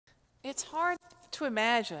It's hard to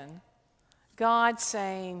imagine God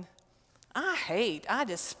saying, I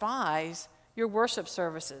despise your worship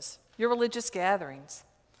services, your religious gatherings.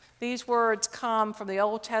 These words come from the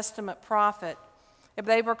Old Testament prophet.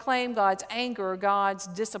 They proclaim God's anger or God's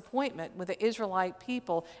disappointment with the Israelite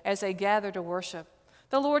people as they gather to worship.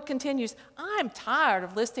 The Lord continues, I'm tired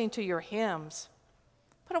of listening to your hymns.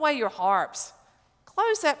 Put away your harps.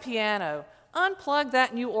 Close that piano. Unplug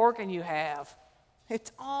that new organ you have.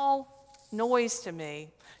 It's all noise to me.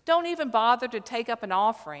 Don't even bother to take up an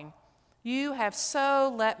offering. You have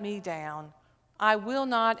so let me down. I will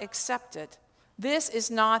not accept it. This is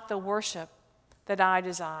not the worship that I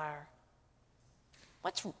desire.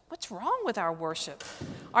 What's wrong with our worship?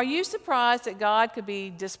 Are you surprised that God could be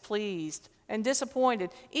displeased and disappointed,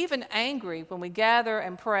 even angry when we gather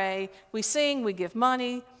and pray, we sing, we give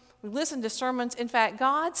money, we listen to sermons? In fact,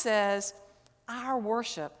 God says our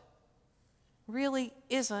worship really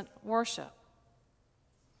isn't worship.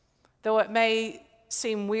 Though it may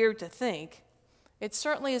seem weird to think, it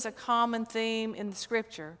certainly is a common theme in the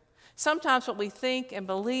Scripture. Sometimes what we think and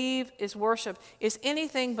believe is worship is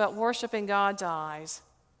anything but worship in God's eyes.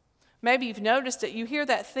 Maybe you've noticed it. You hear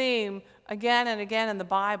that theme again and again in the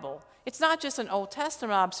Bible. It's not just an Old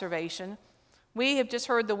Testament observation. We have just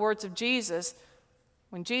heard the words of Jesus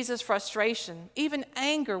when Jesus' frustration, even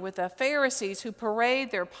anger with the Pharisees who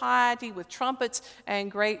parade their piety with trumpets and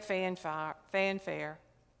great fanfare.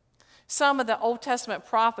 Some of the Old Testament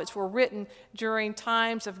prophets were written during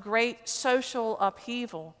times of great social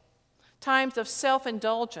upheaval, times of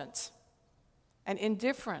self-indulgence and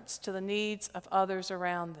indifference to the needs of others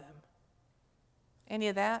around them. Any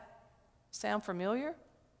of that sound familiar?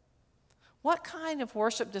 What kind of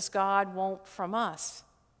worship does God want from us,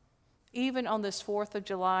 even on this 4th of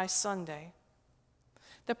July Sunday?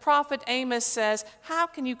 The prophet Amos says, how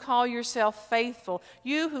can you call yourself faithful,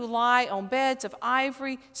 you who lie on beds of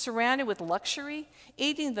ivory surrounded with luxury,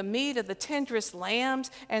 eating the meat of the tenderest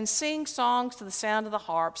lambs and sing songs to the sound of the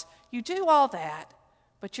harps? You do all that,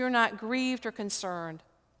 but you're not grieved or concerned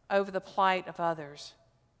over the plight of others.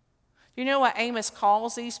 Do you know what Amos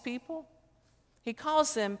calls these people? He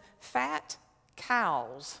calls them fat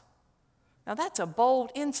cows. Now that's a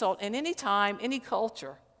bold insult in any time, any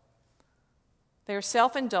culture. They're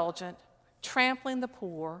self-indulgent, trampling the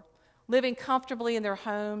poor, living comfortably in their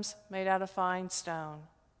homes made out of fine stone.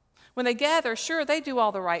 When they gather, sure, they do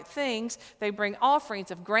all the right things. They bring offerings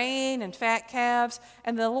of grain and fat calves,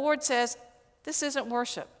 and the Lord says, this isn't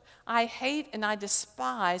worship. I hate and I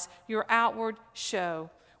despise your outward show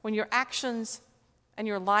when your actions and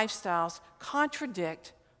your lifestyles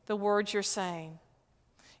contradict the words you're saying.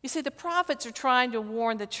 You see, the prophets are trying to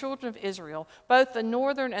warn the children of Israel, both the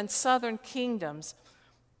northern and southern kingdoms,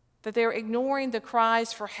 that they're ignoring the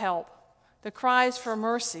cries for help, the cries for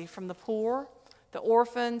mercy from the poor, the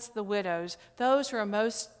orphans, the widows, those who are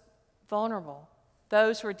most vulnerable,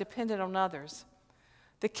 those who are dependent on others.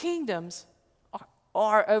 The kingdoms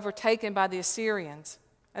are overtaken by the Assyrians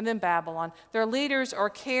and then Babylon. Their leaders are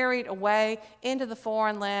carried away into the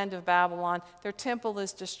foreign land of Babylon. Their temple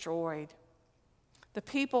is destroyed. The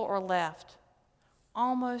people are left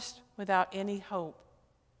almost without any hope.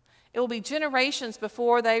 It will be generations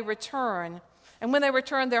before they return, and when they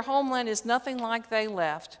return, their homeland is nothing like they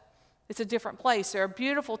left. It's a different place. Their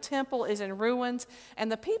beautiful temple is in ruins, and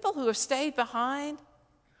the people who have stayed behind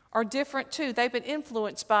are different too. They've been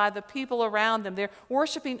influenced by the people around them. They're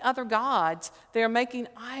worshiping other gods. They're making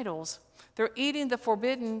idols. They're eating the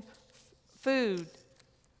forbidden food.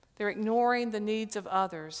 They're ignoring the needs of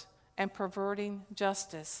others and perverting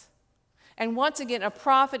justice. And once again, a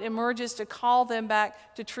prophet emerges to call them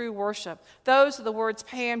back to true worship. Those are the words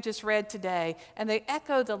Pam just read today, and they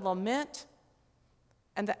echo the lament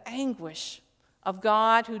and the anguish of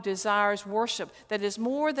God who desires worship that is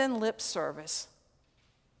more than lip service,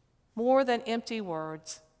 more than empty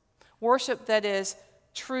words, worship that is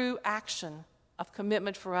true action of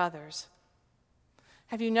commitment for others.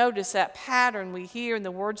 Have you noticed that pattern we hear in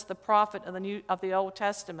the words of the prophet of the Old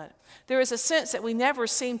Testament? There is a sense that we never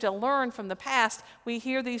seem to learn from the past. We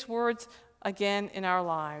hear these words again in our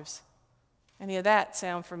lives. Any of that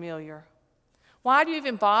sound familiar? Why do you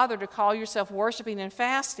even bother to call yourself worshiping and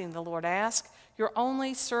fasting, the Lord asks? You're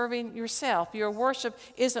only serving yourself. Your worship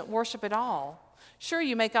isn't worship at all. Sure,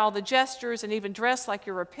 you make all the gestures and even dress like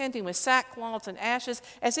you're repenting with sackcloth and ashes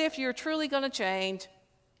as if you're truly going to change,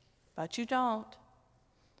 but you don't.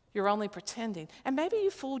 You're only pretending. And maybe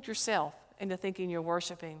you fooled yourself into thinking you're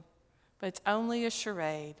worshiping, but it's only a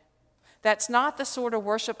charade. That's not the sort of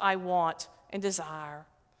worship I want and desire.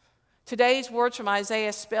 Today's words from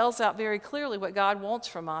Isaiah spells out very clearly what God wants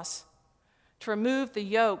from us: to remove the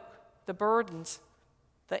yoke the burdens,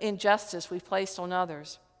 the injustice we've placed on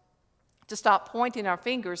others, to stop pointing our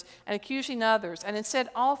fingers and accusing others, and instead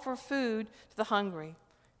offer food to the hungry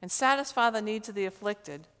and satisfy the needs of the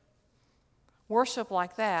afflicted. Worship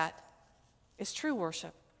like that is true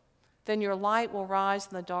worship. Then your light will rise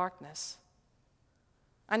in the darkness.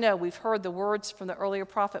 I know we've heard the words from the earlier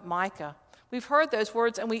prophet Micah. We've heard those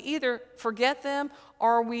words and we either forget them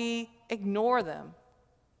or we ignore them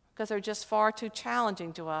because they're just far too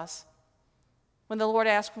challenging to us. When the Lord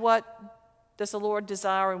asks, what does the Lord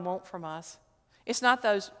desire and want from us? It's not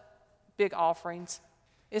those big offerings.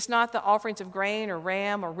 It's not the offerings of grain or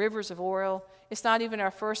ram or rivers of oil. It's not even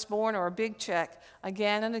our firstborn or a big check.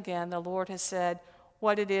 Again and again, the Lord has said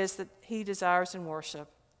what it is that he desires in worship.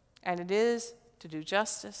 And it is to do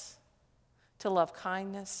justice, to love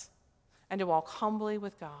kindness, and to walk humbly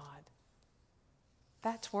with God.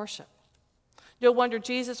 That's worship. No wonder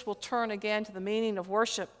Jesus will turn again to the meaning of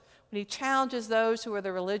worship when he challenges those who are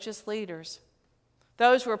the religious leaders,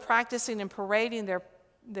 those who are practicing and parading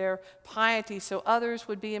their piety so others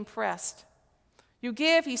would be impressed. You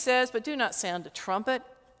give, he says, but do not sound a trumpet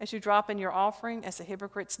as you drop in your offering, as the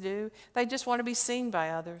hypocrites do. They just want to be seen by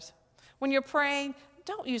others. When you're praying,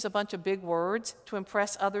 don't use a bunch of big words to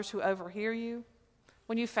impress others who overhear you.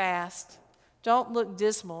 When you fast, don't look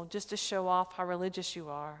dismal just to show off how religious you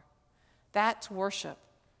are. That's worship.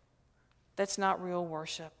 That's not real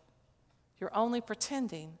worship. You're only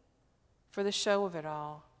pretending for the show of it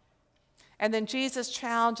all. And then Jesus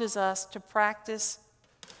challenges us to practice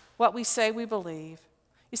what we say we believe.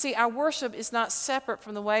 You see, our worship is not separate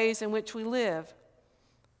from the ways in which we live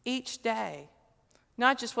each day,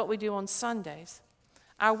 not just what we do on Sundays.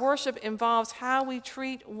 Our worship involves how we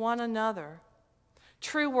treat one another.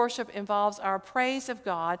 True worship involves our praise of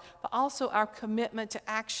God, but also our commitment to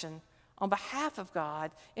action on behalf of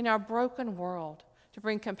God in our broken world to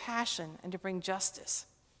bring compassion and to bring justice.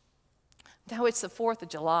 Now it's the 4th of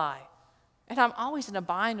July, and I'm always in a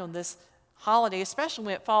bind on this holiday, especially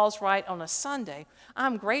when it falls right on a Sunday.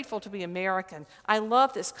 I'm grateful to be American. I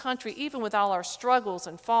love this country, even with all our struggles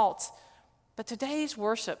and faults. But today's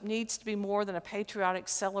worship needs to be more than a patriotic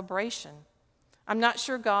celebration. I'm not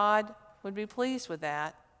sure God would be pleased with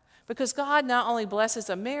that, because God not only blesses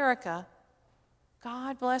America,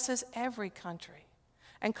 God blesses every country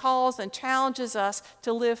and calls and challenges us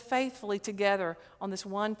to live faithfully together on this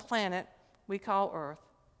one planet we call Earth.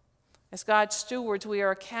 As God's stewards, we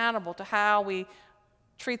are accountable to how we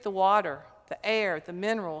treat the water, the air, the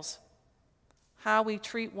minerals, how we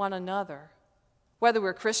treat one another, whether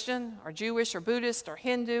we're Christian or Jewish or Buddhist or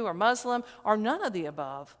Hindu or Muslim or none of the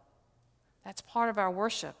above. That's part of our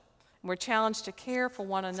worship. And we're challenged to care for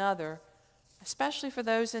one another, especially for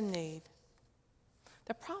those in need.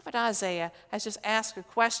 The prophet Isaiah has just asked a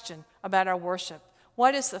question about our worship.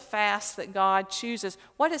 What is the fast that God chooses?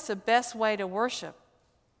 What is the best way to worship?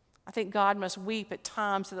 I think God must weep at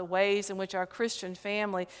times at the ways in which our Christian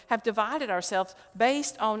family have divided ourselves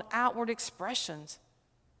based on outward expressions.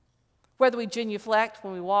 Whether we genuflect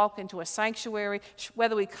when we walk into a sanctuary,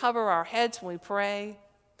 whether we cover our heads when we pray,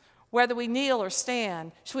 whether we kneel or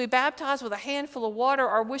stand, should we baptize with a handful of water,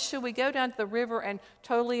 or should we go down to the river and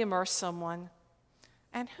totally immerse someone?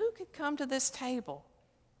 And who could come to this table?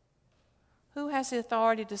 Who has the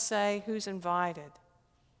authority to say who's invited?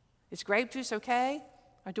 Is grape juice okay,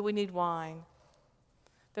 or do we need wine?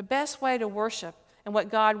 The best way to worship and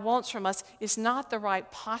what God wants from us is not the right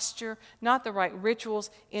posture, not the right rituals.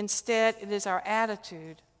 Instead, it is our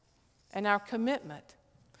attitude and our commitment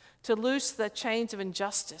to loose the chains of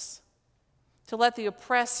injustice, to let the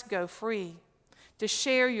oppressed go free, to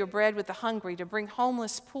share your bread with the hungry, to bring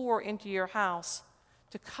homeless poor into your house,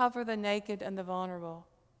 to cover the naked and the vulnerable.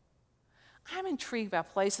 I'm intrigued by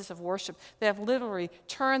places of worship that have literally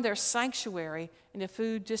turned their sanctuary into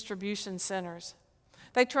food distribution centers.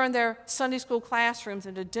 They turn their Sunday school classrooms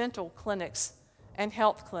into dental clinics and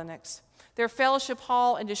health clinics, their fellowship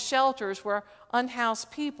hall into shelters where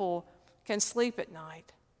unhoused people can sleep at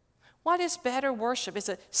night. What is better worship? Is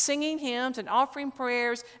it singing hymns and offering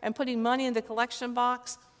prayers and putting money in the collection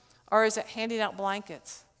box? Or is it handing out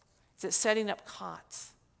blankets? Is it setting up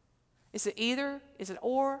cots? Is it either? Is it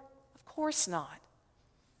or? Of course not.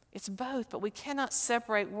 It's both, but we cannot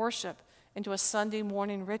separate worship into a Sunday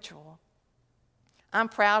morning ritual. I'm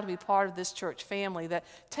proud to be part of this church family that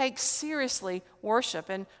takes seriously worship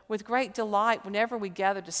and with great delight whenever we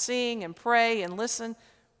gather to sing and pray and listen,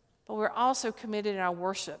 but we're also committed in our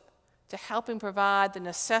worship to helping provide the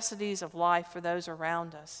necessities of life for those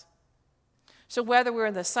around us. So whether we're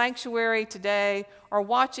in the sanctuary today or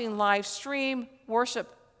watching live stream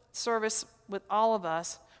worship service with all of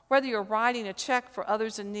us, whether you're writing a check for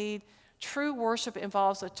others in need, true worship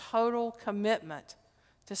involves a total commitment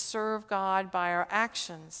to serve God by our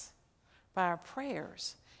actions, by our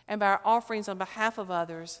prayers, and by our offerings on behalf of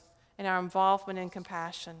others, and our involvement in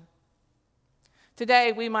compassion.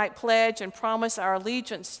 Today, we might pledge and promise our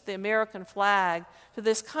allegiance to the American flag, to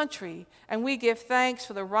this country, and we give thanks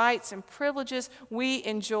for the rights and privileges we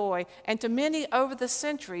enjoy, and to many over the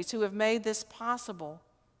centuries who have made this possible.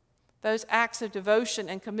 Those acts of devotion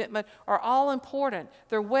and commitment are all important.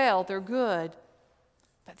 They're good.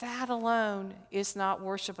 But that alone is not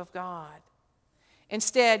worship of God.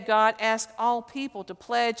 Instead, God asks all people to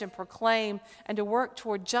pledge and proclaim and to work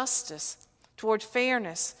toward justice, toward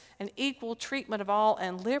fairness and equal treatment of all,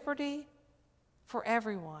 and liberty for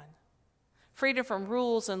everyone. Freedom from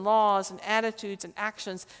rules and laws and attitudes and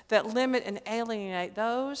actions that limit and alienate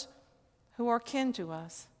those who are kin to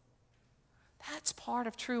us. That's part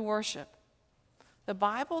of true worship. The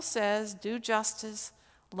Bible says, do justice,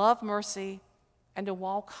 love mercy, and to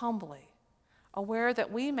walk humbly, aware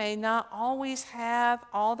that we may not always have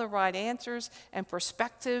all the right answers and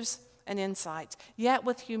perspectives and insights. Yet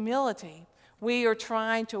with humility, we are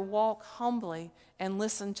trying to walk humbly and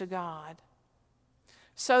listen to God.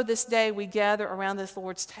 So this day we gather around this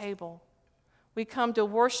Lord's table. We come to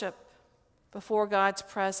worship before God's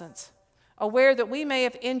presence, aware that we may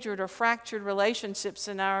have injured or fractured relationships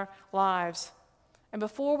in our lives. And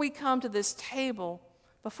before we come to this table,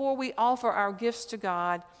 before we offer our gifts to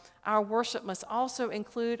God, our worship must also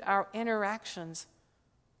include our interactions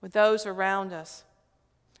with those around us.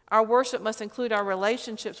 Our worship must include our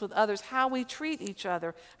relationships with others, how we treat each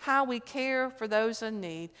other, how we care for those in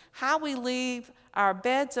need, how we leave our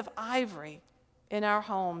beds of ivory in our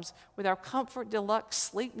homes with our Comfort Deluxe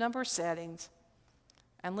sleep number settings,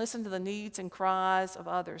 and listen to the needs and cries of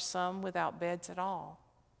others, some without beds at all.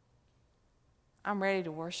 I'm ready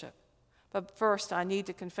to worship, but first I need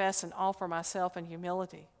to confess and offer myself in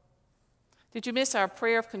humility. Did you miss our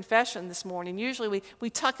prayer of confession this morning? Usually we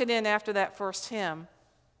tuck it in after that first hymn.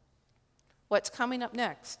 What's coming up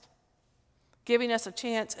next? Giving us a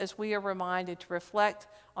chance as we are reminded to reflect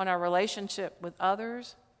on our relationship with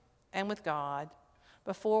others and with God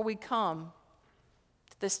before we come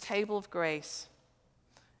to this table of grace.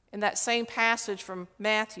 In that same passage from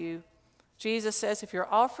Matthew, Jesus says, if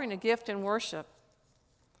you're offering a gift in worship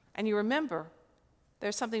and you remember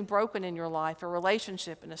there's something broken in your life, a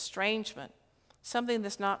relationship, an estrangement, something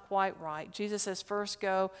that's not quite right, Jesus says, first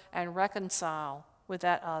go and reconcile with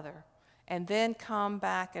that other, and then come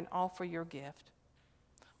back and offer your gift.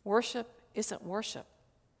 Worship isn't worship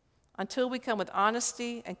until we come with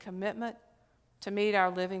honesty and commitment to meet our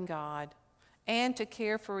living God and to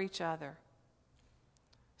care for each other.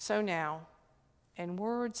 So now, in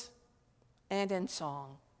words and in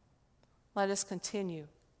song, let us continue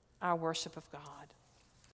our worship of God.